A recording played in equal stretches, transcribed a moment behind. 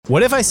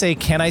What if I say,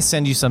 can I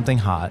send you something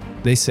hot?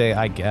 They say,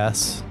 I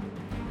guess.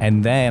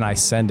 And then I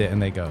send it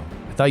and they go,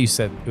 I thought you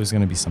said it was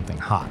going to be something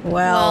hot.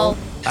 Well,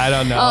 I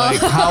don't know.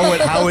 Like,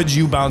 how would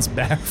you bounce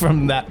back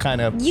from that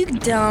kind of? You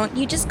don't.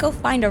 You just go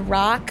find a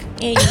rock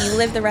and you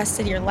live the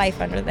rest of your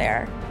life under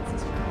there.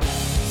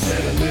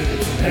 7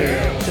 minutes in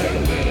hell,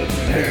 7 minutes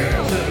in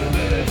hell, 7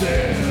 minutes in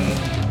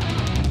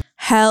hell.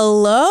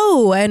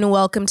 hello and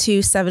welcome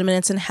to 7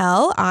 Minutes in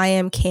Hell. I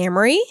am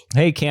Camry.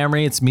 Hey,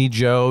 Camry, it's me,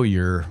 Joe,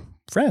 your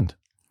friend.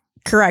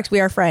 Correct, we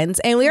are friends.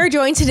 And we are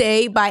joined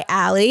today by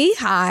Allie.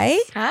 Hi.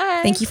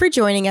 Hi. Thank you for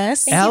joining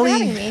us. Thank you for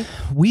having me.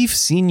 We've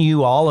seen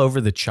you all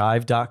over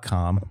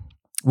thechive.com.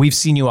 We've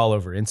seen you all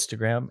over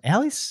Instagram.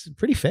 Allie's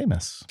pretty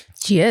famous.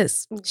 She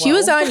is. She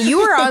was on, you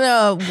were on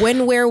a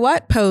When, Where,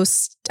 What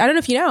post. I don't know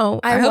if you know.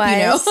 I hope you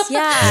know.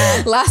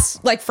 Yeah.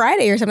 Last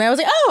Friday or something. I was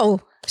like, oh,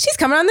 she's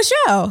coming on the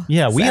show.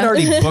 Yeah, we had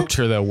already booked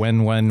her though.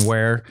 When,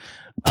 where.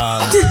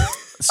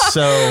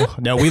 So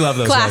no, we love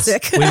those Classic.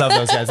 guys. We love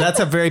those guys. That's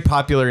a very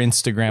popular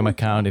Instagram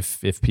account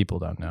if people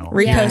don't know.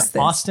 Repost this.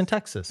 Austin,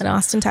 Texas. In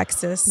Austin,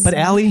 Texas. But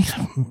Allie,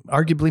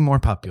 arguably more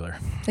popular.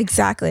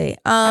 Exactly.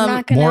 I'm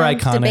not going more to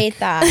iconic. debate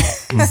that.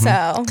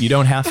 So You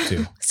don't have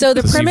to. So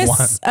the 'Cause you've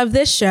premise of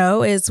this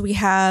show is we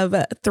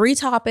have 3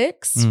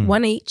 topics,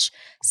 one each,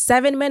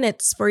 7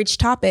 minutes for each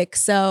topic.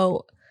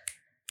 So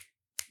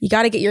you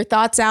got to get your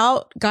thoughts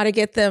out, got to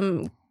get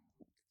them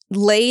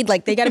laid.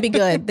 Like they got to be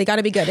good. They got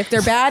to be good. If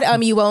they're bad,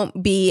 you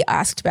won't be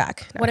asked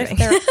back. No, what I'm if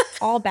kidding. they're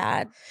all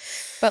bad,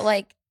 but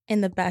like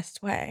in the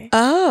best way?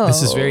 Oh.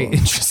 This is very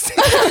interesting.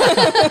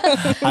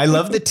 I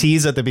love the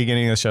tease at the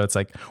beginning of the show. It's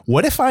like,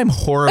 what if I'm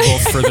horrible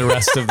for the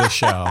rest of the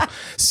show?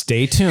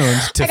 Stay tuned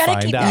to I gotta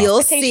find keep out. You'll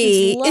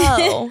expectations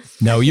see. low.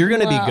 No, you're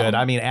going to Wow. be good.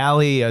 I mean,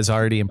 Allie has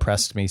already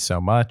impressed me so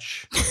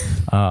much.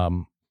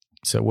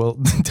 So we'll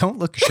don't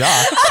look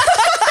shocked.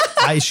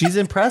 She's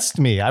impressed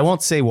me. I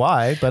won't say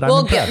why, but I'm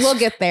impressed. we'll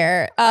get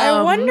there.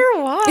 I wonder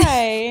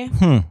why.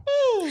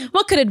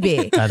 What could it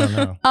be? I don't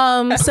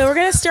know. So we're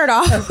gonna start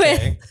off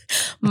Okay.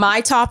 with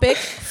my topic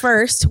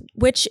first,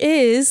 which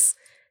is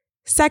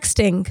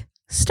sexting.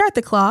 Start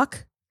the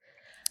clock.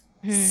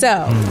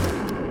 So,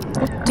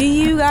 do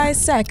you guys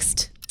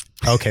sext?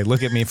 Okay,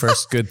 look at me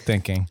first. Good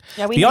thinking.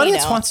 Yeah, we The know you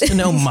audience don't. wants to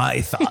know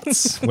my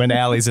thoughts when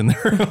Allie's in the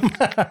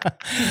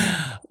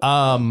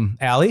room.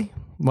 Allie,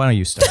 why don't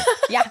you start?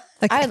 Yeah,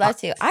 I would love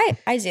to.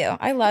 I do.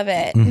 I love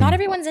it. Not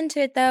everyone's into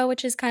it though,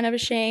 which is kind of a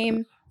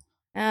shame.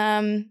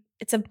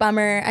 It's a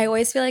bummer. I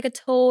always feel like a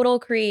total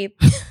creep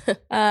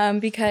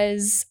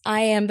because I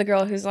am the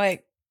girl who's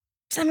like,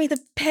 send me the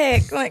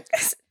pic. Like,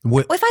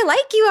 What, if I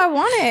like you, I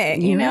want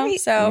it. You know. Right.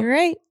 So You're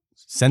right.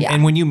 Yeah.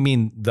 And when you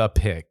mean the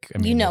pic, I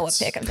mean, you know what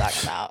it's- pic I'm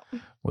talking about.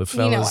 Well,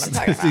 the You know fellas, what I'm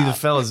talking see, the about.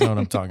 fellas know what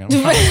I'm talking about.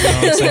 You know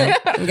what I'm saying?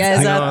 You guys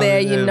I know, out there,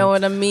 you yeah. know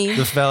what I mean.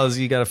 The fellas,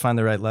 you got to find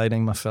the right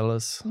lighting, my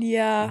fellas.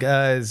 Yeah.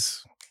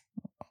 Guys,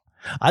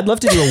 I'd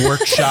love to do a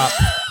workshop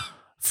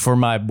for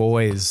my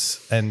boys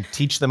and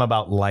teach them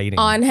about lighting.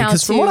 On how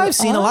because from to- what I've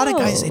seen, a lot of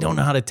guys, Oh. they don't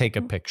know how to take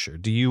a picture.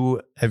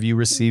 Have you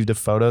received a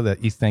photo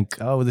that you think,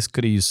 oh, this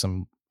could have used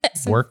some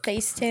Some work?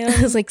 Facetune.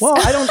 I was like, Well,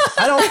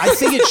 I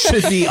think it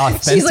should be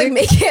authentic. she's like,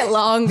 make it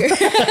longer.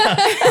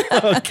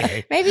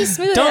 Okay. Maybe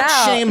smooth Don't it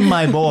out. shame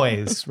my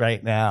boys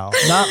right now.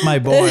 Not my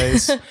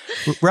boys.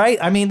 Right?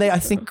 I mean, I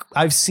think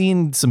I've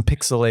seen some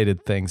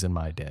pixelated things in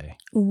my day.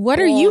 What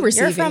are you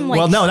receiving? You're from like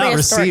Well, no, not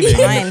prehistoric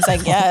receiving. times, I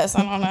guess.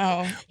 I don't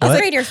know. What?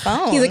 Upgrade your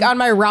phone. He's like, on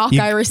my rock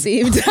You- I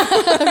received.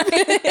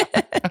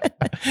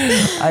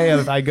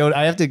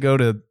 I have to go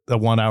to the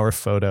 1 hour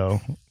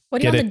photo.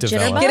 what do you get want, it the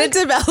jitterbug? Get it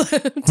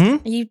developed.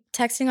 Are you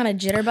texting on a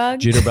jitterbug?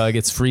 Jitterbug.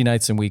 It's free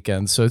nights and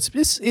weekends, so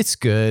it's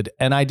good.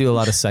 And I do a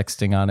lot of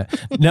sexting on it.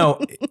 No,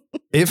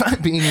 if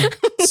I'm being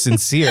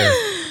sincere,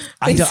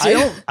 I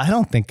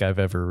don't think I've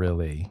ever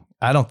really.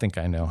 I don't think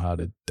I know how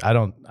to.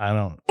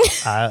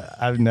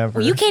 I've never.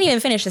 Well, you can't even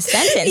finish a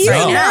sentence You're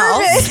right now.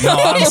 nervous. No,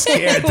 I'm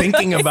scared.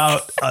 Thinking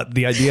about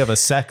the idea of a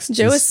sex.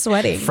 Joe is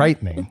sweating.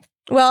 Frightening.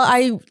 Well,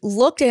 I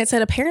looked and it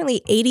said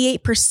apparently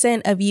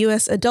 88% of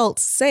US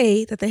adults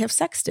say that they have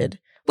sexted,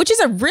 which is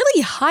a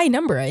really high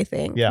number, I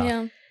think.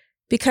 Yeah.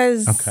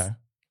 Because Okay.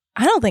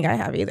 I don't think I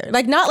have either.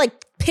 Like, not like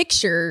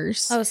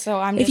pictures. Oh, so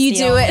I'm If just you the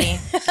do only,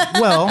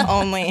 it. Well,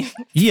 only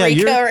yeah, freak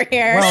you're. over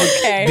here. Well,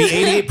 Okay.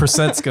 the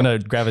 88% is going to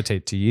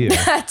gravitate to you.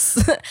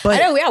 That's, I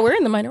know, yeah, we're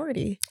in the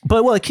minority.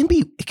 But well, it can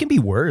be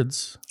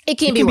words. It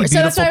can It be can be worse.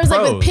 So that's why I was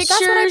beautiful like, with prose. pictures.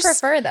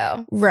 That's what I prefer,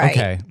 though. Right.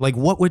 Okay. Like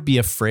what would be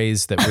a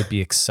phrase that would be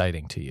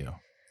exciting to you?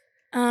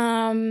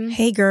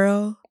 Hey,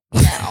 girl.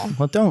 No.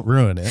 Well, don't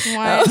ruin it.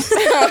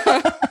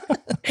 What?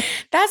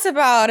 That's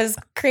about as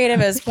creative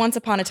as Once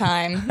Upon a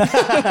Time.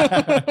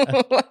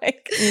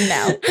 Like,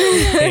 no.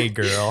 Hey,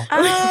 girl.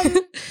 I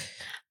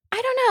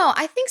don't know.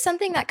 I think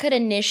something that could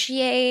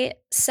initiate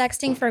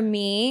sexting for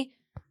me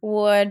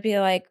would be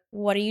like,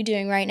 what are you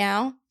doing right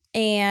now?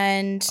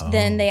 And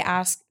then Oh. they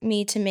ask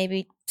me to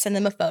maybe send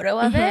them a photo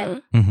of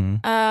it. Mm-hmm.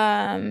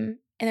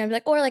 And I'd be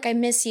like, or like, I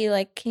miss you.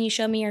 Like, can you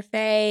show me your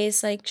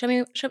face? Like, show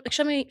me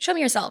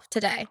yourself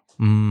today.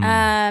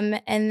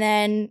 Mm. And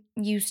then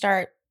you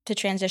start to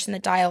transition the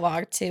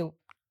dialogue to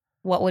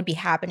what would be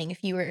happening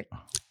if you were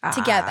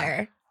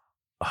together.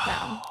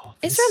 Oh,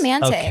 It's this-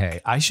 romantic.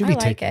 Okay, I should be I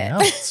like taking it.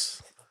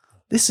 notes.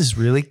 This is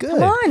really good.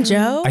 Come on,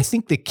 Joe. I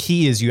think the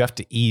key is you have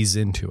to ease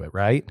into it,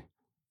 right?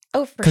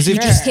 Oh, for 'Cause sure. if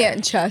You just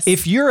can't just.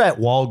 If you're at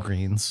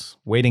Walgreens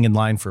waiting in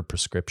line for a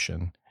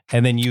prescription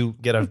and then you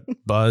get a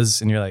buzz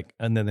and you're like,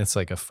 and then it's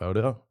like a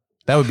photo,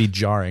 that would be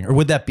jarring. Or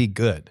would that be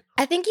good?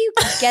 I think you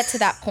get to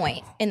that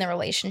point in the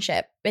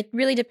relationship. It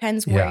really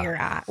depends where Yeah. you're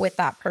at with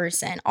that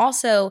person.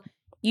 Also,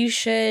 you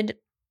should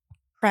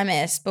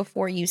premise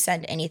before you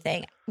send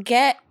anything.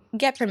 Get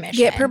permission.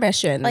 get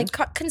permission. Like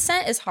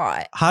consent is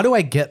hot. How do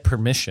I get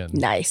permission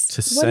nice.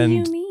 to What do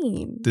you send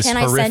mean? this Can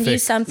I send you horrific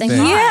something thing?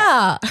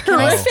 hot? Yeah. Can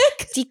I-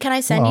 Horrific. Can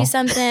I send Well. you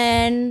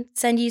something?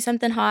 Send you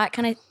something hot?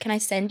 Can I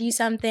send you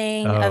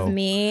something Oh. of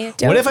me? What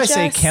Don't if I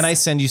say, just- can I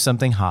send you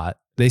something hot?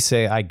 They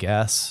say, I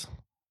guess.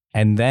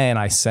 And then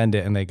I send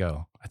it and they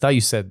go, I thought you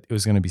said it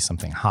was going to be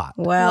something hot.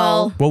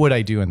 Well, What would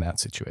I do in that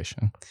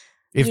situation?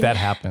 If You- that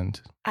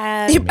happened?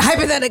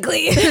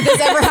 hypothetically, if this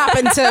ever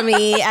happened to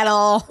me at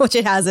all, which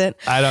it hasn't.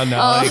 I don't know.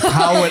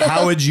 Oh. Like,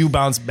 how would you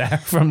bounce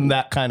back from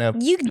that kind of?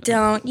 You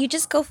don't. You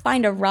just go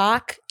find a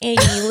rock and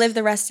you live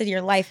the rest of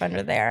your life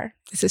under there.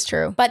 This is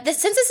true. But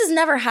since this has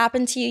never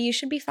happened to you, you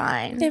should be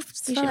fine.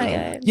 It's You should be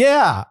fine. good.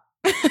 Yeah.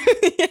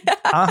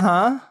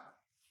 Uh-huh.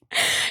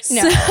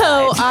 No.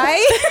 So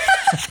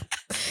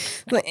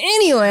but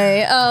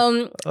anyway,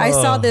 I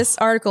saw Oh. this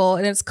article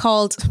and it's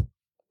called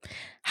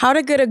 "How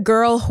to Get a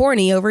Girl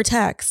Horny Over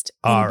Text."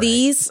 And All right.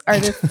 these are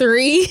the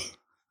three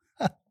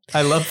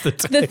I love the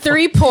the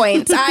 3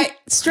 points.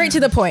 Straight to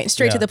the point.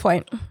 Straight to Yeah. the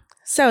point.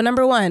 So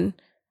number 1,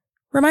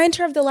 remind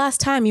her of the last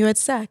time you had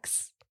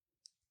sex.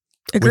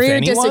 Agree or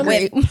anyone?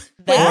 disagree? With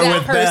Or that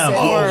with person. them.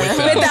 Oh, with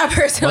them. With that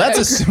person. Well, that's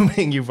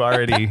assuming you've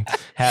already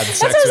had sex.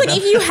 That's what I was with like,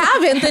 them. if you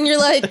haven't, then you're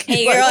like,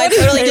 Hey what- girl, I what do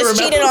totally they just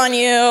remember? cheated on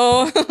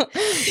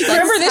you.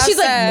 Remember this? She's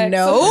like,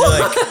 no. You're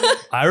like,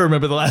 I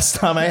remember the last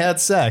time I had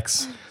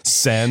sex.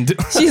 Send.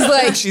 She's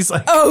like, she's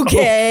like,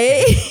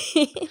 okay.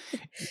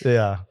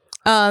 yeah.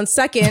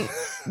 Second,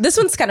 this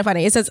one's kind of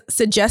funny. It says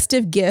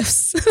suggestive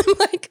gifts. I'm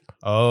like,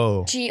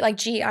 Oh,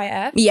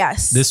 GIF.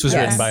 yes. this was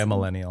yes. written by a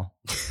millennial.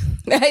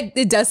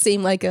 It does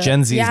seem like a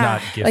Gen Z is Yeah.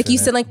 not gifting like you it.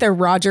 said, like the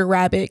Roger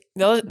Rabbit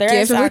There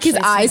gift, like his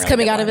eyes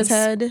coming out of his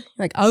head,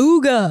 like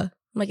ooga. I'm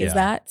like, is Yeah.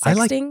 that I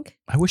like- sexting?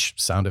 I wish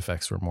sound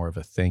effects were more of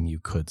a thing you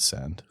could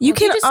send. You Well,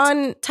 if you can just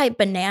on Type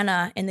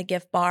banana in the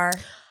gift bar.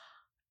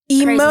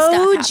 Crazy stuff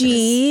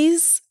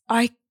emojis.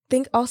 I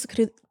think also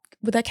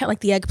would that count like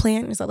the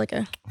eggplant? Is that like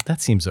a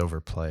That seems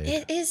overplayed.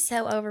 It is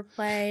so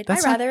overplayed.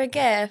 That's I'd rather a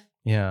GIF.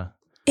 yeah.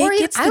 Or it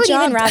gets I the would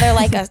even job rather done.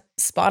 like a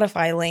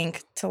Spotify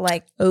link to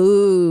like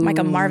ooh,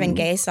 a Marvin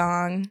Gaye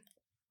song.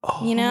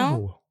 You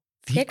know? Oh,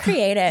 Get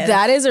creative.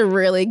 That is a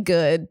really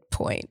good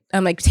point.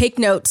 I'm like, take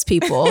notes,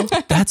 people.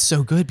 that's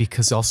so good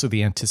because also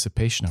the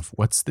anticipation of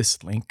what's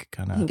this link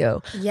And gonna.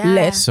 go, Yeah.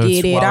 let's So get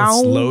it's it while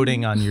it's on.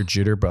 loading on your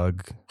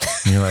jitterbug,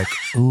 and you're like,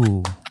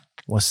 ooh,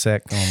 what's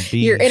that gonna be?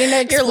 Your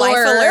Internet Your life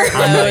Explorer. alert.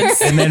 I'm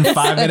like- and then 5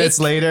 Like- minutes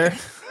later,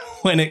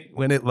 when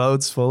it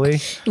loads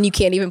fully, and you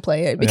can't even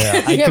play it because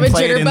yeah, I you have can a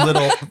play it in jitterbug.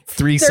 little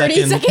 3 30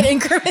 second. second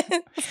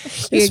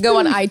increments. You can go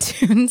on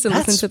iTunes and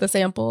listen to the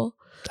sample.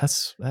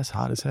 That's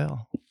hot as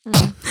hell.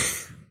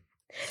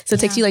 So it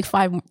takes you like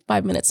five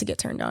minutes to get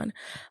turned on.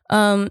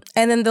 And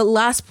then the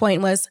last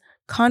point was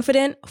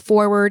confident,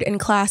 forward, and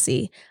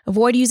classy.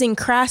 Avoid using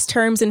crass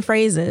terms and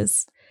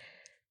phrases.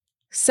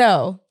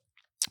 So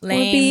would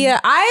be,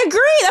 I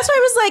agree. That's why I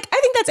was like, I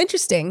think that's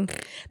interesting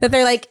that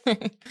they're like,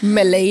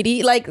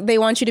 milady, like they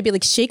want you to be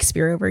like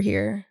Shakespeare over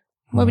here.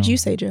 What would you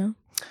say, Joe?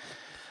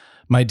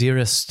 My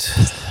dearest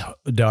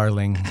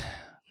darling,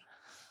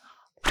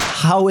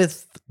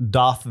 howeth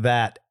doth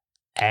that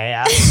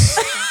ass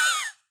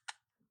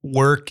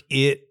work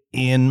it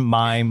in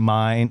my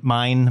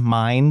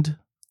mind?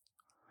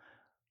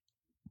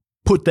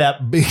 Put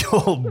that big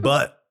old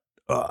butt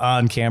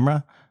on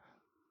camera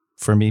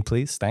for me,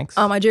 please. Thanks.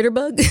 My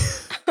jitterbug.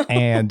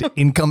 And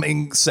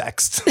incoming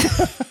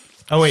sext.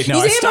 Oh wait, no,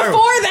 You I said it started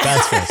before that.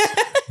 That's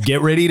first.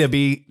 Get ready to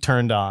be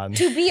turned on.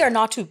 To be or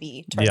not to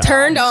be. Yeah.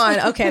 Turned on.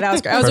 Okay, that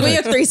was great. I was waiting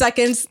Perfect. 3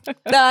 seconds.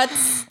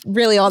 That's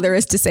really all there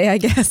is to say, I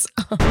guess.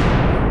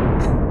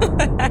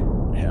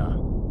 Yeah.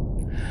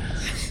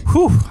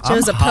 Whew,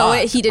 Joe's I'm a poet.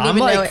 hot. He didn't I'm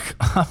even know like,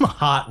 I'm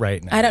hot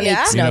right now. I don't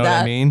Yeah? need to You know, know that.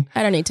 what I mean?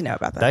 I don't need to know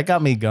about that. That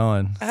got me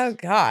going. Oh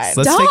God.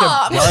 So let's take a.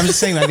 Stop. Well, I'm just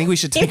saying. I think we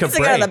should take a Needs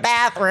to go to the break.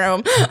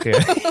 bathroom. Okay.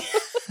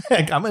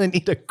 I'm gonna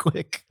need a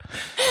quick.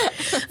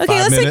 Okay,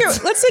 5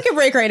 minutes. let's take a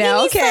break right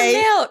now.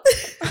 Okay.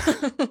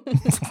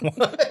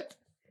 What?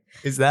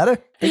 Is that a? Have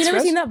you never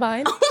Express? seen that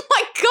Vine? Oh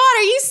my God,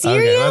 are you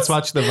serious? Okay, let's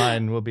watch the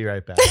Vine. We'll be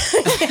right back.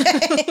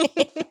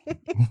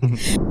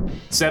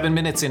 7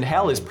 Minutes in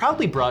Hell is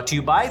proudly brought to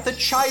you by The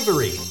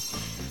Chivery.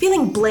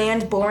 Feeling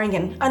bland, boring,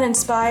 and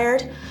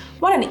uninspired?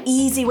 Want an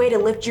easy way to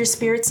lift your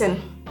spirits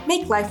and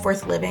make life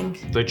worth living?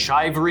 The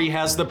Chivery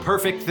has the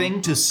perfect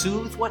thing to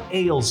soothe what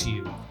ails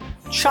you.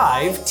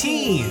 Chive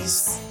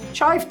Teas.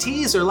 Chive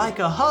Teas are like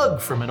a hug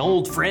from an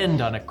old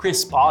friend on a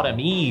crisp autumn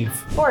eve.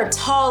 Or a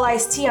tall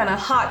iced tea on a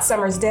hot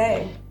summer's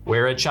day?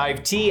 Wear a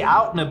chive tee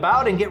out and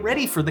about and get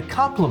ready for the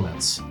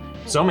compliments.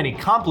 So many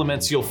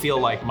compliments you'll feel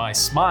like my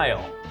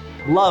smile.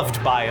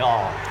 Loved by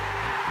all.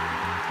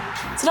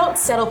 So don't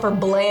settle for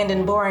bland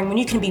and boring when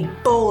you can be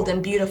bold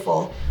and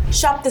beautiful.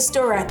 Shop the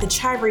store at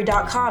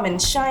thechivery.com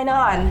and shine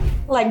on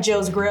like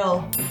Joe's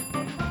Grill.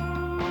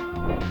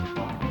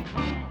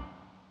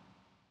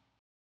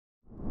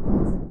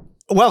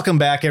 Welcome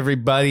back,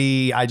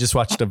 everybody. I just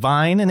watched a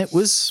Vine and it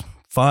was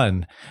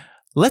fun.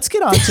 Let's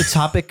get on to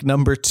topic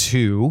number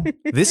 2.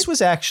 This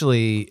was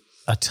actually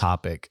a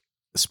topic.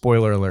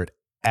 Spoiler alert.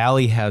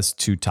 Allie has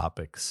 2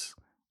 topics.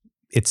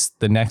 It's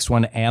the next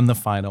one and the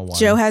final one.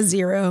 Joe has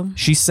 0.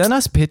 She sent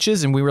us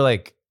pitches and we were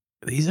like,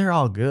 these are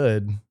all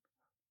good.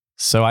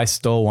 So I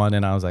stole one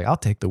and I was like, I'll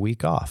take the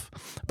week off.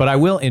 But I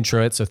will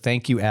intro it. So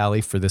thank you,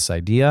 Allie, for this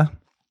idea.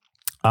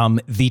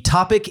 The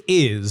topic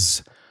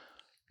is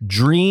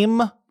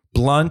Dream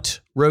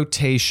Blunt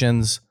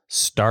Rotations.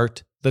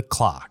 Start the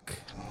clock.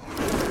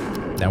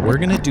 Now we're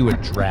going to do a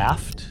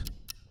draft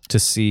to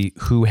see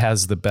who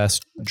has the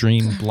best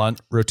Dream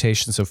Blunt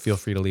rotation. So feel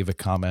free to leave a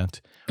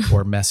comment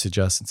or message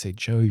us and say,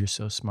 Joe, you're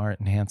so smart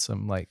and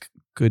handsome. Like,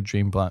 good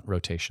Dream Blunt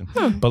rotation.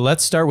 But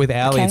let's start with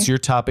Allie. Okay. It's your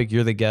topic.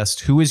 You're the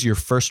guest. Who is your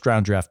first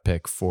round draft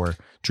pick for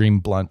Dream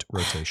Blunt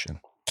rotation?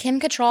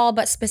 Kim Cattrall,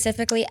 but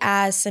specifically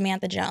as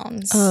Samantha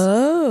Jones.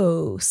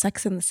 Oh,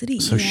 Sex in the City.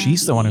 So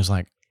she's the one who's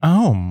like,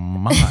 oh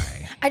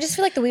my. I just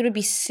feel like the weed would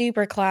be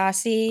super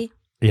classy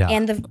Yeah.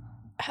 and the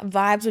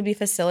vibes would be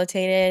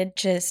facilitated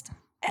just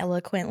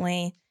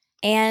eloquently.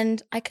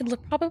 And I could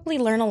probably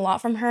learn a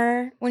lot from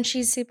her when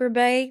she's super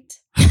baked.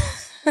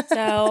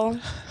 So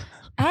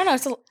I don't know.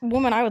 It's a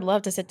woman I would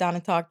love to sit down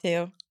and talk to.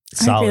 I agree.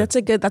 Solid. That's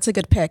a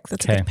good pick.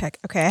 That's a Okay. good pick.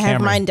 Okay, I have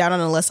Cameron. mine down on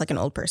a list like an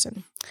old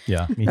person.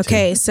 Yeah. Me too.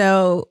 Okay,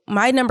 so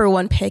my number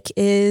 1 pick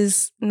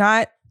is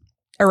not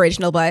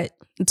original, but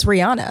it's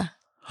Rihanna.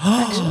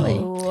 Actually.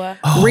 Ooh. Oh,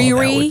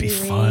 Riri. that would be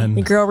fun.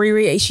 The girl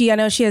Riri, I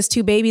know she has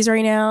 2 babies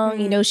right now.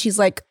 You know, she's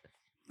like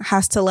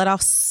has to let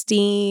off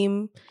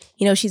steam.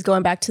 You know, she's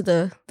going back to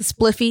the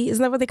spliffy.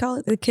 Isn't that what they call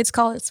it? The kids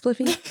call it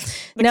spliffy.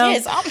 No,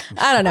 Kids,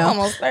 I don't know.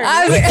 almost 30.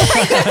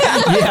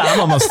 Yeah, I'm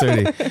almost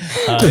 30.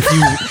 If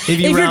you If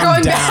you're round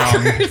going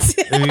down, backwards.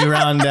 if you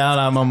round down,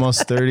 I'm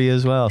almost 30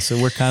 as well.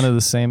 So we're kind of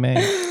the same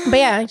age. But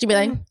yeah, she'd be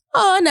like,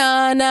 oh,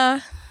 nah.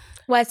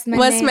 What's my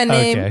What's name? my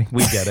name? Okay,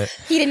 we get it.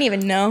 He didn't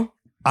even know.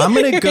 I'm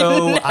gonna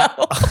go.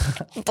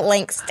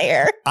 Blank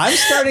stare. I'm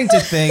starting to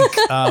think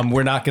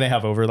we're not gonna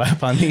have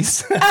overlap on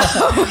these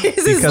This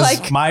is because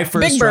like my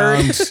first Big Bird.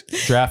 round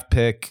draft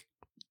pick,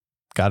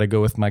 got to go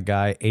with my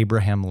guy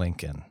Abraham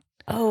Lincoln.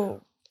 Oh.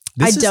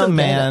 This I is don't a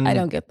man get it. I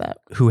don't get that.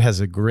 who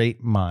has a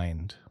great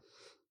mind.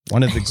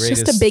 One of the It's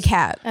greatest. just a big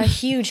hat. A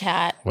huge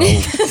hat.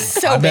 Well,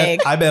 So I big.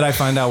 bet I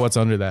find out what's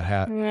under that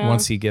hat Yeah.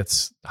 once he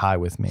gets high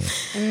with me.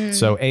 Mm.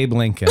 So Abe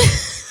Lincoln.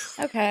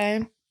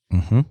 Okay.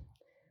 hmm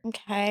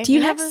Okay. Do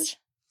you have Next.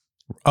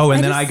 Oh, and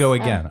I then just- I go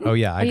again. Oh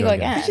yeah, I you go go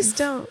again. again. I just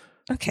don't.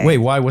 Okay. Wait,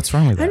 why? What's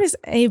wrong with I'm that? just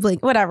able.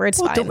 Whatever.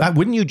 It's Well, fine.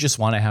 wouldn't you just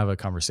want to have a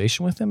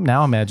conversation with him?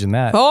 Now imagine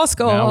that.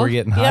 Oscar. Now we're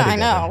getting high Yeah, I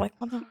together. know. Like,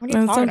 what are you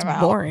That talking sounds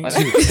about? boring.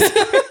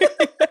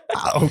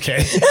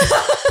 Okay.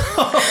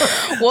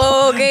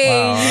 Whoa, okay.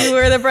 Wow. You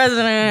were the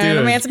president. Dude.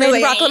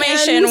 Emancipation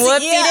Proclamation.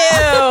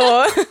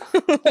 Yes,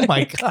 Whoop-de-doo. Oh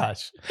my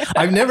gosh.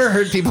 I've never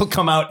heard people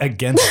come out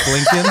against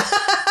Lincoln,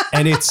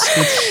 and it's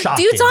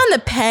shocking. Dude's on the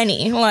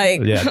penny.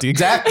 Like, Yeah,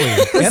 exactly.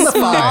 And the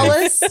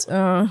five. Smallest.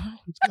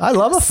 I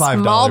love a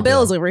 $5 Small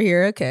bills bill. over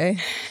here. Okay.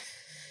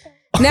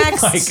 Oh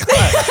Next. my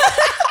God.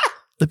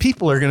 The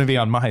people are going to be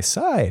on my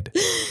side.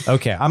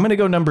 Okay, I'm going to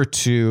go number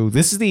 2.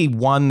 This is the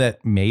one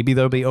that maybe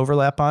there'll be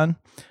overlap on.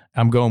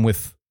 I'm going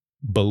with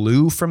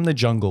Baloo from the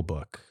Jungle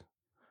Book.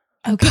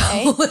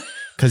 okay.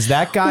 Because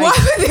that guy, Why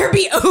would there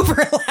be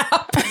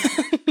overlap?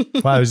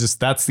 well,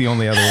 that's the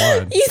only other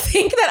one. You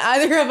think that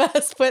either of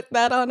us put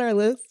that on our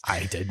list?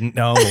 I didn't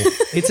know.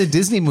 It's a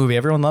Disney movie.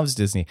 Everyone loves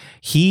Disney.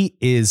 He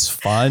is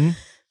fun.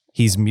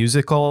 He's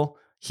musical.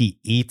 He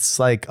eats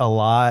like a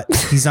lot.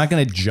 He's not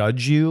going to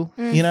judge you,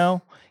 you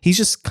know? He's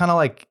just kind of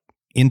like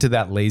into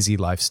that lazy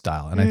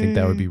lifestyle. And I think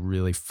that would be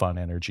really fun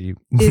energy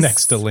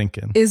next to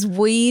Lincoln. Is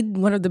weed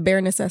one of the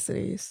bare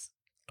necessities?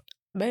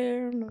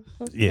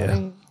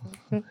 Yeah.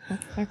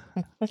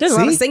 There's a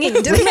lot of See? singing.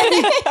 Wouldn't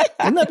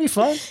that be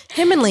fun?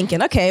 Him and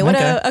Lincoln. Okay.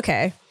 Okay.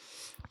 Okay.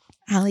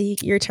 Allie,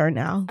 your turn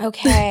now.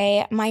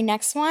 Okay. My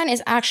next one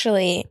is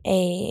actually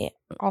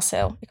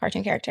also a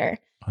cartoon character.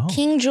 Oh.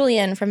 King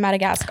Julian from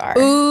Madagascar.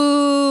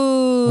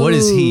 Ooh. What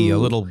is he? A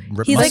little He's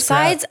muskrat?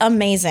 besides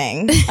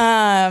amazing. Is he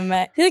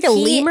like a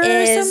lemur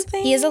or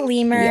something? He is a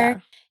lemur Yeah.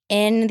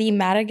 in the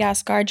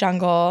Madagascar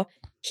jungle.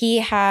 He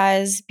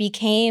has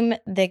became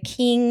the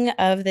king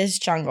of this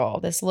jungle,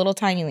 this little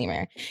tiny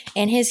lemur.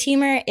 And his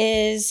humor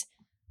is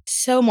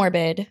so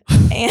morbid.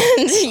 And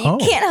you Oh.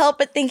 can't help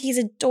but think he's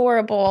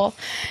adorable.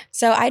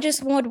 So I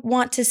just would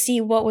want to see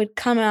what would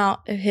come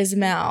out of his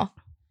mouth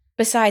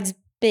besides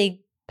big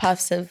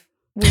puffs of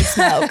weed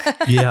smoke.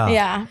 Yeah.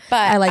 Yeah,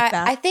 but I like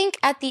that. I think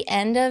at the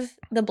end of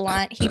the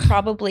blunt, he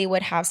probably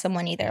would have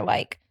someone either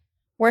like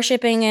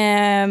worshiping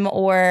him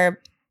or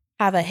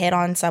have a hit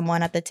on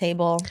someone at the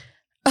table.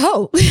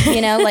 Oh,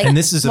 You know, like And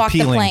this is walk the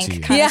appealing plank to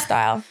you. kind Yeah. of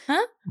style.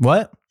 Huh?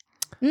 What?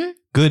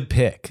 Good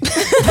pick.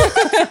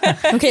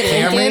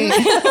 okay,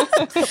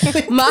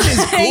 Lincoln.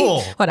 My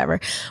cool. Whatever.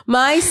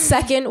 My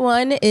second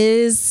one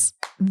is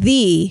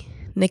the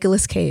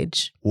Nicolas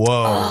Cage. Whoa.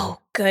 Oh,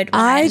 good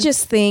one. I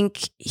just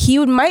think he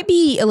might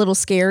be a little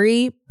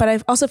scary, but I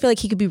also feel like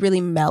he could be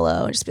really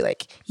mellow and just be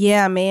like,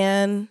 yeah,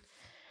 man.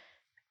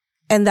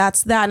 And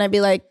that's that. And I'd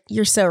be like,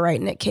 you're so right,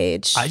 Nick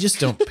Cage. I just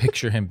don't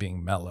picture him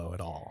being mellow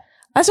at all.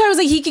 That's why I was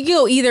like, he could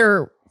go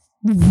either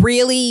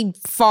really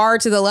far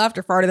to the left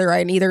or far to the right.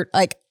 And either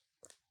like,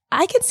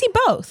 I can see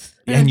both.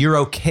 And you're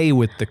okay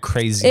with the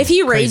crazy. If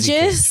he crazy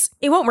rages,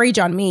 it won't rage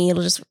on me.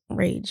 It'll just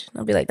rage.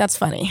 I'll be like, that's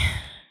funny.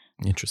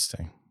 Cage.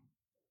 Interesting.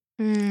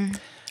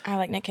 I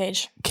like Nick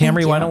Cage.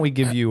 Camry, why don't we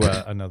give you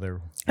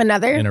another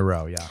Another? in a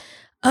row? Yeah.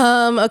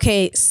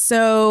 Okay,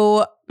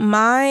 so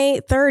my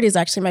third is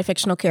actually my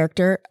fictional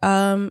character,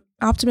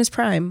 Optimus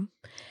Prime,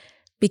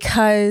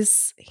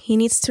 because he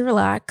needs to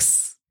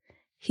relax.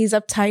 He's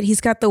uptight.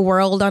 He's got the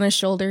world on his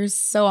shoulders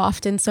so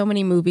often, so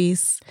many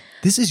movies.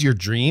 This is your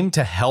dream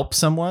to help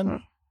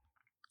someone?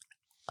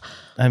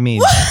 I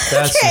mean,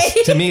 that's Okay.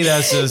 just, to me,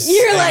 that's just.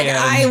 You're like, again,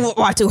 I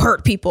want to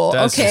hurt people.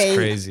 That's Okay. just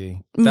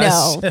crazy. No.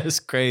 That's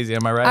just crazy.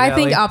 Am I right? I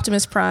think Allie?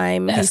 Optimus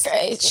Prime. That's he's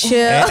great.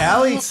 chill.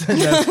 Allie said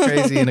that's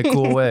crazy in a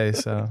cool way.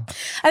 So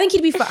I think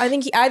he'd be fun. I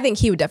think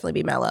he would definitely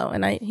be mellow,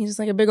 and he's just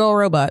like a big old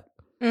robot.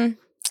 Mm.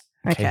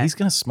 okay, he's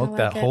gonna smoke I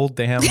that like it. whole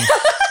damn.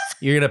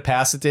 You're gonna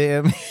pass it to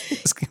him.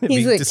 It's gonna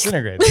He's be like-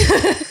 disintegrated.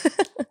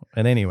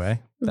 And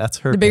anyway, that's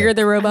her. The bigger pick.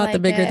 the robot, I the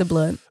like bigger it. the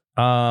blunt.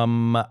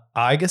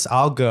 I guess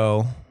I'll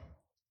go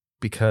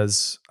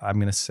because I'm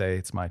gonna say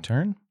it's my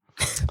turn.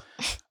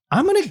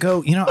 I'm gonna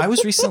go. You know, I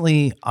was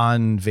recently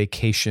on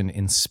vacation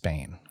in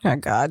Spain, Oh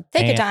God.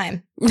 Take your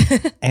And-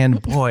 time.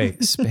 and boy,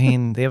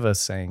 Spain. They have a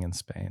saying in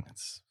Spain.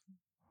 It's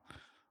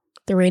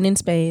The rain in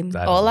Spain.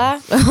 I don't know.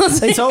 Hola.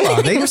 It's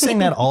hola. They were saying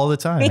that all the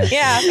time.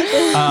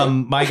 Yeah.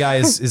 My guy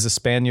is a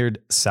Spaniard,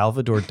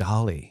 Salvador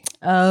Dali.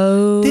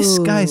 Oh, This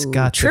guy's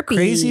got trippy. the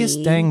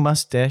craziest dang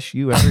mustache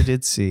you ever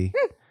did see.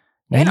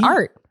 and He-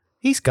 art.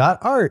 He's got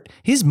art.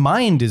 His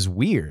mind is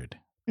weird.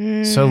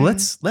 So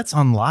Mm. let's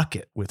unlock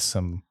it with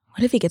some.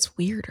 What if he gets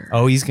weirder?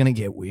 Oh, he's gonna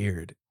get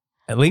weird.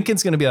 And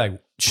Lincoln's gonna be like,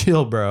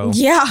 chill, bro.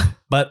 yeah.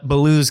 But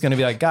Baloo's gonna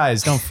be like,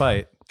 guys, don't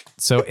fight.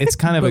 So it's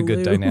kind of a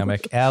good Baloo.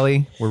 dynamic.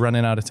 Allie, we're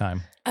running out of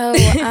time. Oh,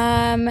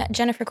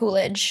 Jennifer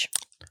Coolidge.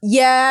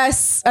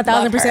 Yes,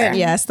 1,000%. her.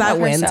 Yes, that Love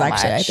her wins. so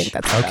Actually, I much. think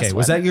that's the Okay, best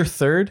was one. that your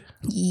third?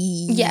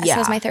 Yes, that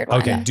was my third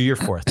one. Okay, do your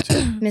fourth too.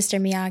 Mr.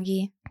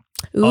 Miyagi.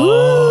 Ooh,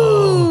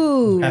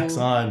 Oh, Wax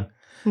on.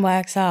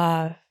 Wax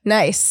off.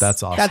 nice.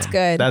 That's awesome. That's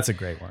good. That's a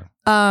great one.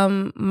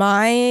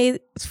 My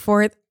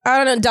fourth. I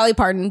don't know. Dolly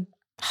Parton.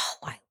 Oh,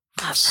 I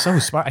love So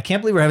smart. I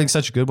can't believe we're having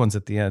such good ones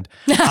at the end.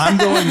 I'm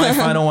going my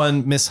final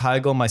one, Miss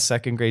Heigl, my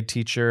second grade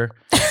teacher.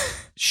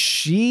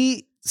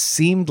 She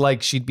seemed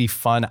like she'd be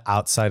fun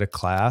outside of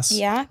class.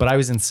 Yeah. But I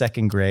was in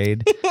second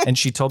grade and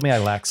she told me I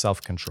lack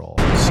self-control.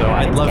 So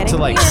I'd love to getting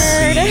like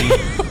weird.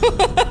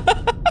 see.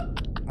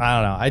 I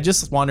don't know. I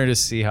just want her to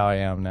see how I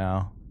am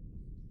now.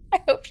 I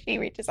hope she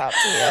reaches out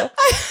to you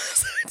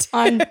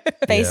on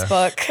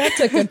Facebook. That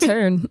took a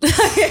turn.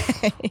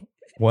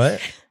 What?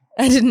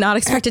 I did not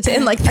expect it to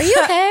end like that. Are you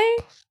okay?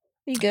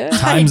 You good?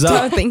 Time's I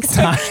up. don't think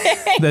so.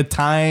 The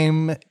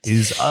time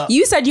is up.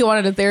 You said you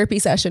wanted a therapy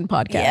session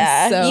podcast.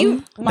 Yeah, so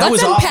you- That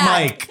was let's off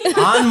unpack. mic.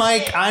 On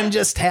mic, I'm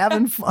just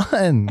having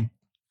fun.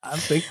 I'm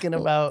thinking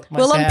about my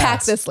We'll unpack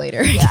past. this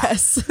later.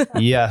 Yes.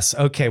 Yes.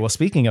 Okay. Well,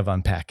 speaking of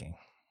unpacking,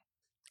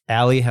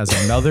 Allie has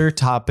another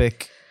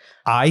topic.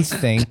 I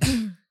think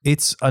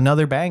it's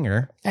another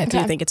banger. I do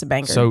Okay. think it's a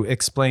banger. So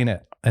explain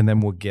it and then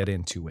we'll get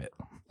into it.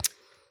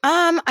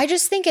 I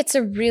just think it's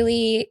a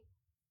really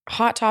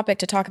hot topic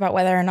to talk about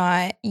whether or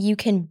not you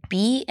can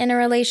be in a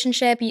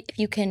relationship, if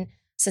you can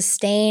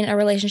sustain a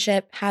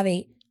relationship, have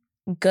a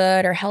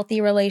good or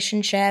healthy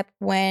relationship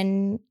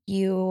when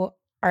you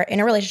are in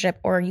a relationship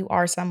or you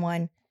are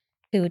someone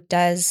who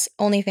does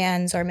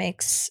OnlyFans or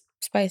makes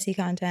spicy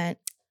content.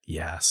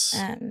 Yes.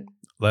 Um,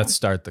 Let's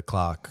start the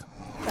clock.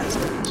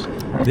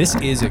 This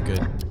is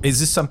is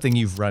this something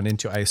you've run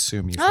into? I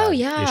assume you've Oh, had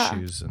yeah.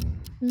 issues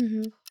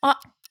and I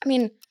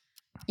mean,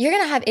 you're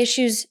going to have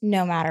issues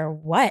no matter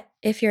what.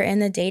 If you're in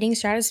the dating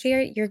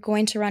stratosphere, you're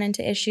going to run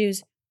into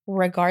issues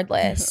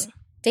regardless.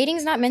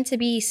 Dating's not meant to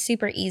be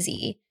super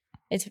easy.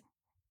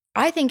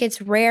 I think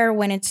it's rare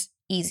when it's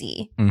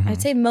easy. Mhm.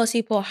 I'd say most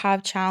people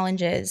have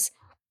challenges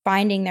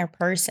finding their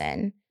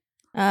person.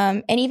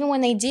 And even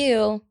when they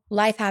do,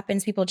 life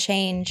happens, people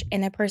change,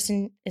 and their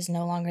person is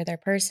no longer their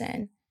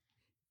person.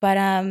 But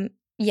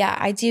yeah,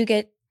 I do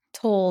get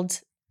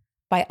told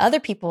by other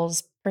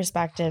people's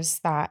perspectives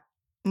that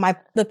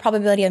the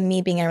probability of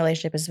me being in a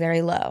relationship is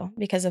very low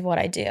because of what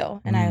I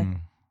do. And I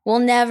will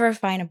never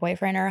find a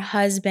boyfriend or a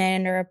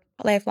husband or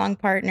a lifelong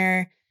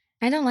partner.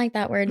 I don't like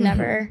that word,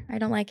 never. I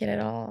don't like it at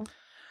all.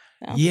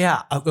 So.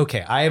 Yeah.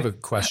 Okay. I have a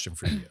question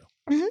for you.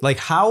 Mhm. Like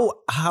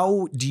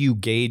how do you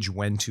gauge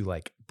when to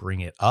like bring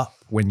it up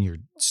when you're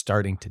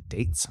starting to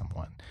date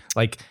someone.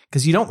 Like,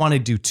 because you don't want to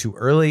do too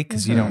early,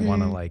 because you don't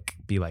want to like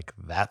be like,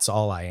 that's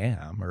all I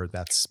am, or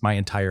that's my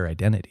entire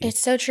identity. It's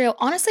so true.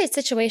 Honestly, it's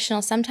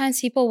situational. Sometimes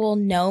people will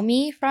know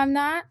me from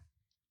that.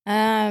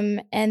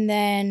 And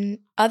then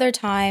other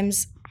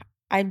times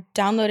I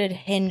downloaded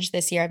Hinge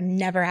this year. I've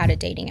never had a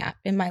dating app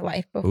in my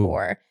life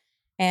before.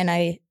 And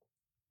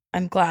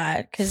I'm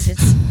glad, because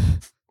it's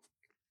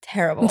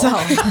terrible. It's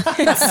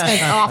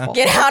awful.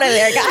 Get out of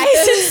there, guys.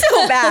 It's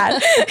so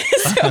bad.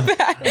 It's so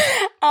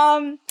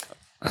bad.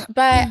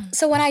 But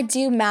so when I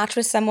do match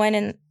with someone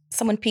and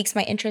someone piques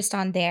my interest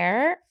on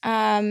there,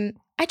 I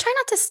try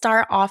not to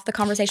start off the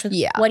conversation with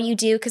what do you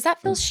do? Because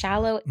that feels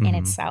shallow in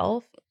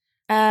itself.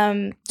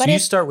 But so you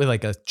start with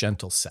like a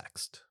gentle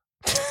sext.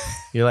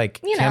 You're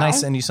like, can I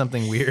send you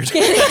something weird?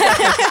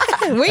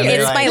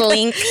 It's like, my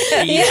link.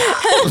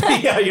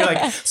 Yeah, you're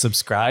like,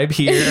 subscribe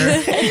here.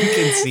 You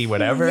can see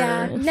whatever.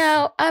 Yeah,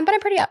 no, but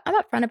I'm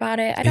upfront about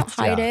it. I don't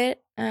hide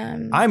it.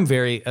 I'm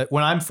very,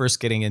 when I'm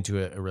first getting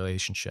into a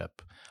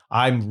relationship,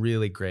 I'm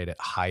really great at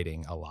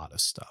hiding a lot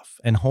of stuff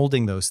and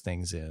holding those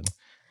things in.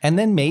 And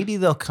then maybe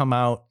they'll come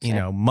out,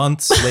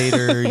 months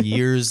later,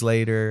 years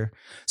later.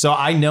 So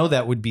I know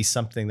that would be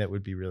something that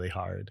would be really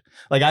hard.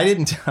 Like I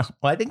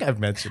think I've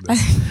mentioned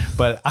this,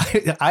 but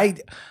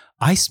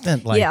I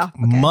spent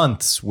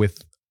months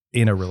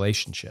in a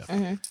relationship,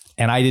 and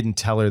I didn't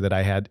tell her that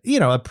I had,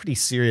 a pretty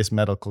serious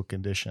medical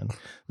condition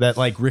that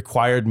like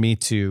required me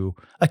to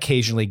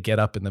occasionally get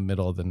up in the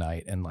middle of the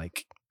night and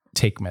like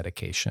take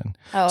medication.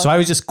 Oh. So I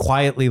was just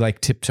quietly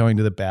like tiptoeing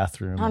to the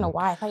bathroom. I don't know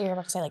why. I thought you were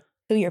about to say like,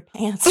 through your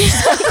pants.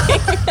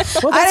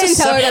 Well, I didn't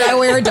tell her that I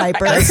wear a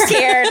diaper. I got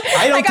scared.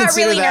 I got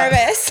really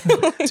nervous.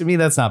 To me,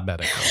 that's not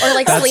medical. Or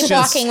like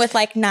sleepwalking with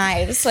like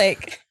knives.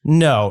 Like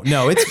no,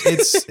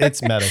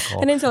 it's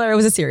medical. I didn't tell her I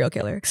was a serial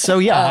killer. So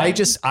yeah,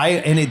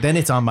 then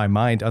it's on my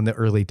mind on the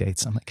early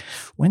dates. I'm like,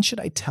 when should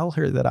I tell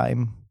her that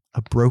I'm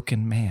a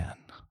broken man?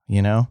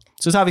 So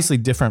it's obviously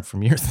different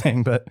from your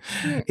thing, but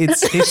it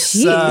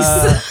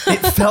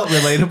felt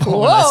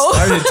relatable when I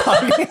started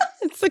talking.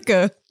 It's like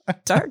a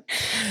dark.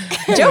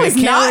 Joe is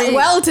not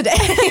well today.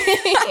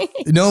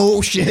 No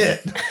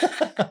shit.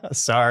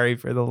 Sorry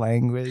for the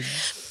language.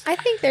 I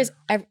think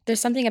there's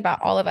something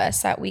about all of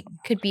us that we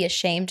could be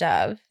ashamed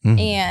of,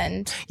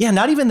 and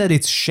not even that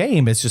it's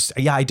shame. It's just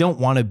I don't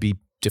want to be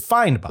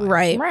defined by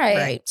it.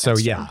 Right. So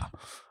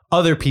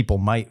other people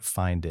might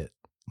find it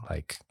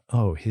like,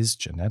 oh, his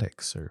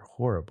genetics are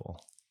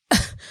horrible.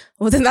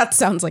 Well, then that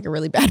sounds like a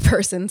really bad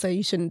person, so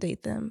you shouldn't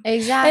date them.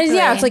 Exactly.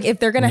 And it's like if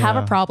they're gonna have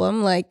a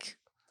problem, like,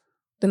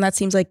 then that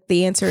seems like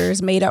the answer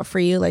is made up for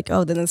you. Like,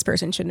 oh, then this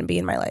person shouldn't be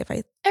in my life.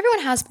 Everyone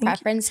has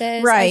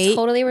preferences. Right. I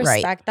totally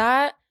respect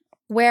that.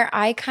 Where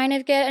I kind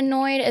of get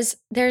annoyed is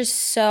there's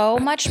so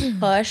much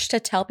push to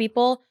tell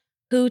people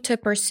who to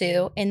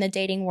pursue in the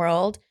dating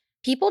world.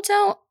 People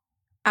don't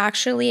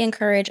actually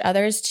encourage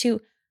others to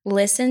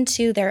listen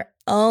to their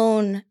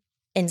own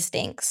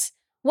instincts.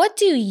 What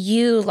do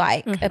you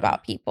like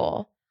about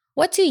people?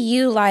 What do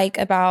you like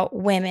about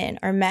women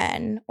or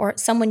men or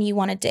someone you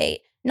want to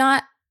date?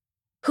 Not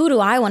who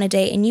do I want to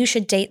date? And you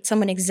should date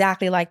someone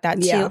exactly like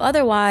that too. Yeah.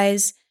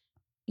 Otherwise,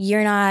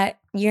 you're not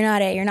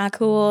it. You're not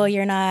cool.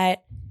 You're not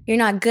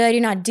good.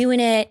 You're not doing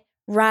it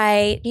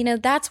right.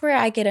 That's where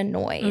I get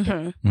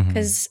annoyed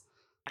because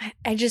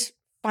I just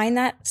find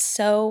that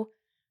so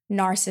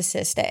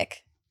narcissistic.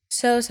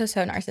 So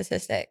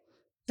narcissistic.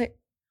 Like,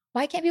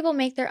 why can't people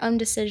make their own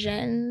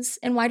decisions?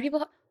 And why do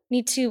people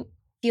need to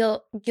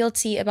feel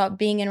guilty about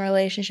being in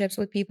relationships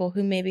with people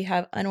who maybe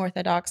have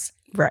unorthodox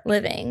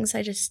livings?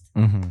 I just...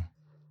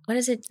 What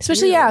is it?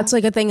 Especially, it's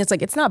like a thing. It's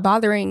like, it's not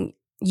bothering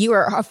you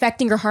or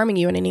affecting or harming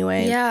you in any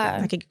way. Yeah.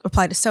 I could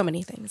apply to so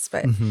many things,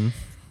 but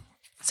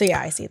so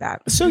I see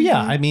that. So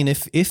I mean,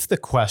 if the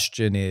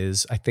question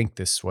is, I think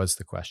this was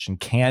the question,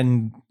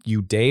 can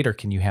you date or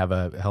can you have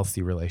a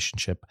healthy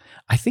relationship?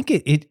 I think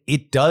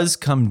it does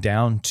come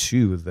down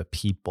to the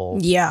people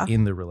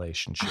in the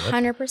relationship.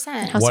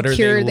 100%. How what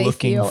secure are they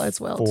looking feel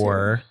as well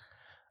for? too.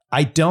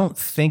 I don't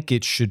think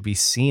it should be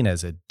seen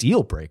as a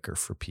deal breaker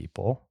for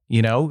people.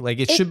 Like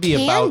it should be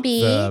about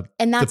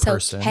and that's the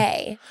person.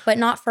 okay, but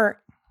not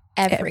for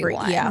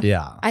everyone.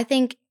 Yeah. I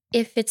think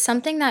if it's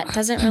something that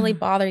doesn't really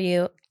bother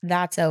you,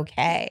 that's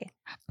okay.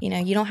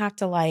 You don't have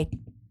to like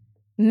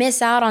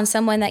miss out on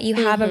someone that you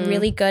have a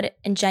really good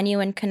and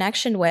genuine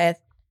connection with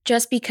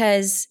just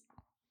because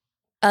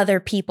other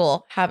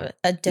people have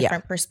a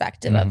different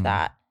perspective of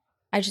that.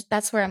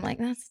 That's where I'm like,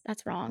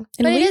 that's wrong.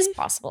 And but it is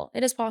possible.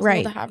 It is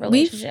possible to have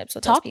relationships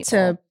with those people. We've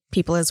talked to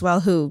people as well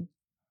who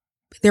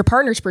their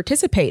partners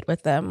participate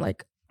with them,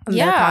 like on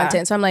their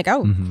content. So I'm like,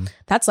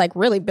 that's like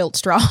really built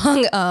strong.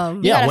 You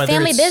got a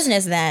family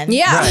business then.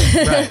 Yeah.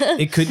 Right.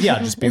 It could,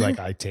 just be like,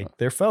 I take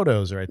their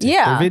photos or I take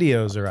their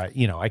videos or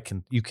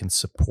you can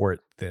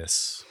support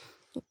this.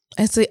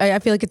 I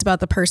feel like it's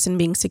about the person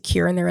being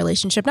secure in their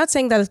relationship. Not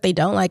saying that if they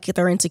don't like it,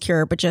 they're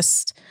insecure, but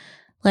just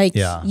like,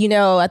 at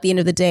the end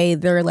of the day,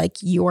 they're like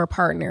your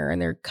partner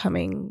and they're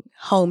coming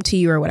home to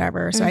you or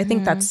whatever. So I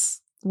think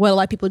that's what a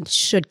lot of people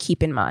should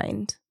keep in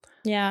mind.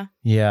 Yeah.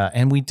 Yeah.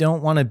 And we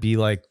don't want to be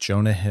like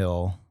Jonah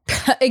Hill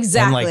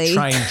Exactly. and like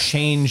try and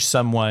change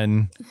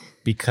someone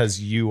because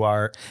you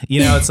are,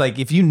 it's like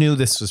if you knew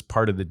this was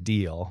part of the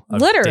deal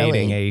of Literally.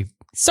 dating a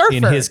Surfer.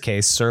 in his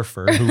case,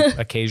 surfer who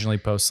occasionally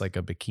posts like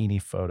a bikini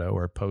photo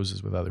or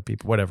poses with other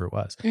people, whatever it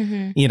was.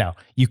 Mm-hmm.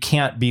 You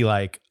can't be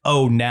like,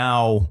 oh,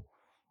 now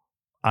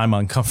I'm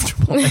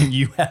uncomfortable and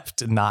you have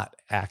to not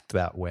act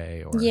that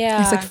way. Or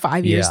Yeah. It's like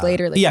 5 years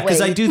later. Like, yeah, because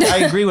wait. I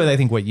agree with, I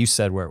think what you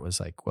said where it was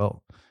like,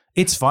 well,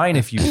 it's fine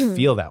if you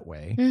feel that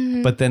way,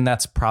 Mhm. but then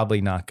that's probably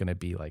not going to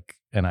be like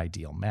an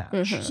ideal match.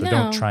 Mhm. So No.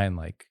 don't try and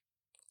like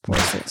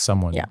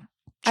someone. Yeah.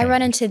 I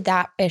run change. into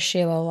that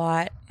issue a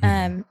lot.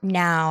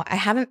 Now I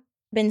haven't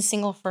been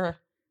single for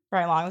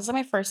very long. This is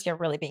my first year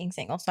really being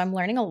single, so I'm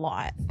learning a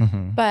lot.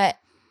 Mhm. But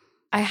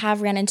I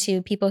have ran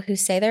into people who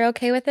say they're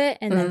okay with it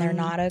and then they're Mm.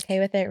 not okay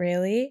with it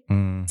really.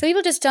 Mm. So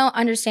people just don't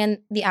understand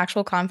the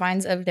actual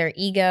confines of their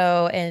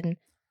ego and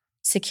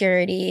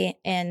security,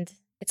 and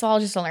it's all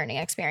just a learning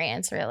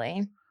experience,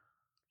 really.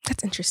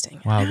 That's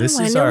interesting. Wow, I this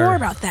wanna is know our- more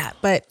about that,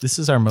 but This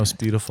is our most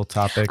beautiful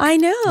topic. I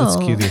know. Let's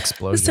cue the It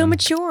explosion. was so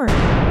mature.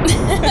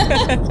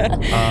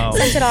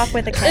 Sent it off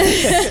with a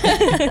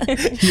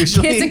kiss.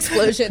 Usually, Kiss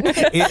explosion.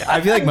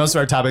 I feel like most of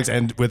our topics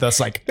end with us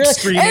like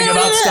screaming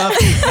about stuff,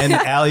 and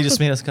Allie just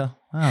made us go,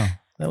 "Wow,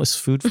 that was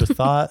food for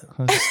thought.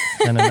 That was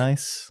kind of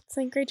nice." It's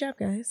like, great job,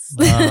 guys.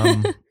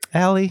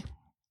 Allie,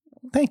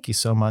 thank you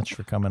so much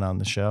for coming on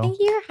the show. Thank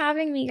you for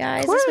having me,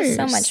 guys. This was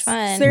so much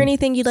fun. Is there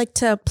anything you'd like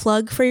to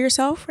plug for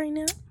yourself right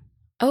now?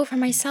 Oh, for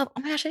myself.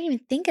 Oh my gosh, I didn't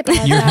even think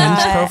about Your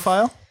that. Hinge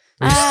profile?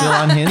 Are you still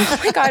on Hinge?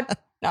 Oh my God.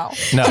 No.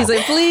 No. She's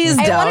like, please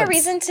don't. I want a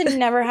reason to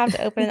never have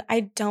to open it.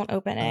 I don't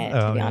open it.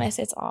 To Oh, be yeah. honest,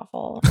 it's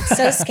awful. It's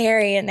so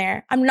scary in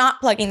there. I'm not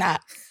plugging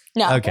that.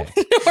 No. Okay.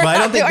 We're Well, I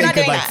don't not- think we're they not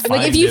could doing like that.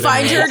 Like, if you it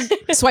find anyway.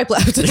 your swipe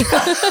left.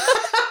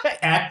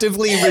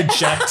 Actively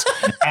reject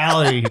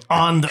Allie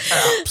on the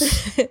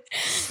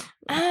apps.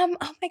 Oh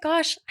my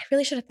gosh. I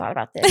really should have thought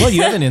about this. Well,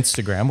 you have an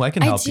Instagram. Well, I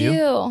can help I do.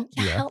 you.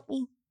 Yeah, Yeah. help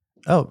me.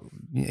 Oh,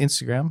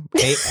 Instagram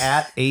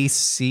at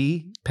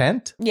AC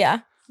Pent. Yeah.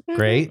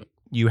 Great.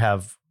 You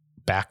have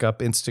backup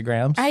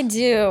Instagrams. I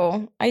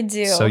do.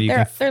 So you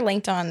they're, can they're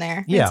linked on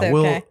there. Yeah. It's okay.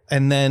 Well,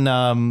 and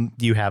then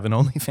you have an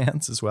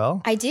OnlyFans as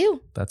well. I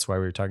do. That's why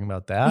we were talking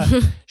about that.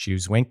 She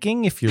was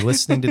winking if you're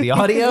listening to the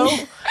audio.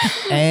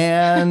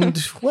 And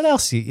what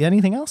else?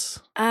 Anything else?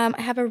 I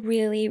have a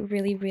really,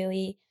 really,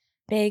 really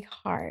big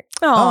heart.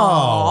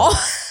 Oh.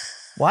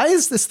 Why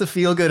is this the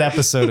feel good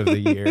episode of the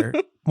year?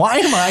 Why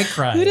am I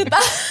crying? Who did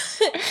that?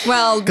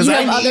 Well, 'Cause you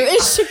I have other need-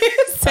 issues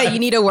that you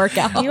need to work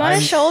out. You want a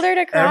I'm- shoulder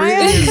to cry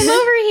everything on? is- Come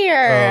over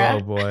here. Oh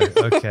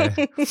boy.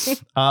 Okay.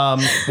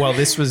 Well,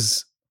 this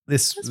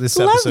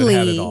episode had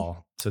lovely. it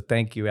all. So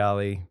thank you,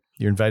 Allie.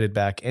 You're invited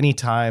back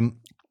anytime.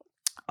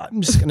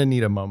 I'm just gonna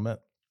need a moment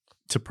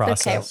to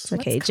process. It's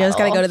okay. Let's Joe's got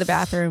to cuddle. go to the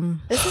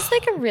bathroom. This is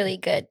like a really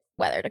good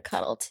weather to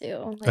cuddle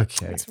too. Like,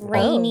 Okay. It's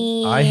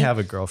rainy. I have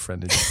a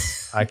girlfriend. And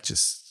I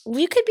just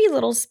You could be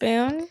Little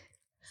Spoon.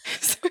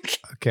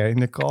 okay,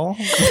 Nicole.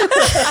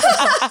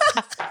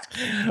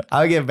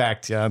 I'll get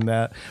back to you on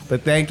that.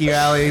 But thank you,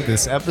 Allie.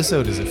 This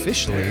episode is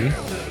officially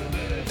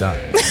done.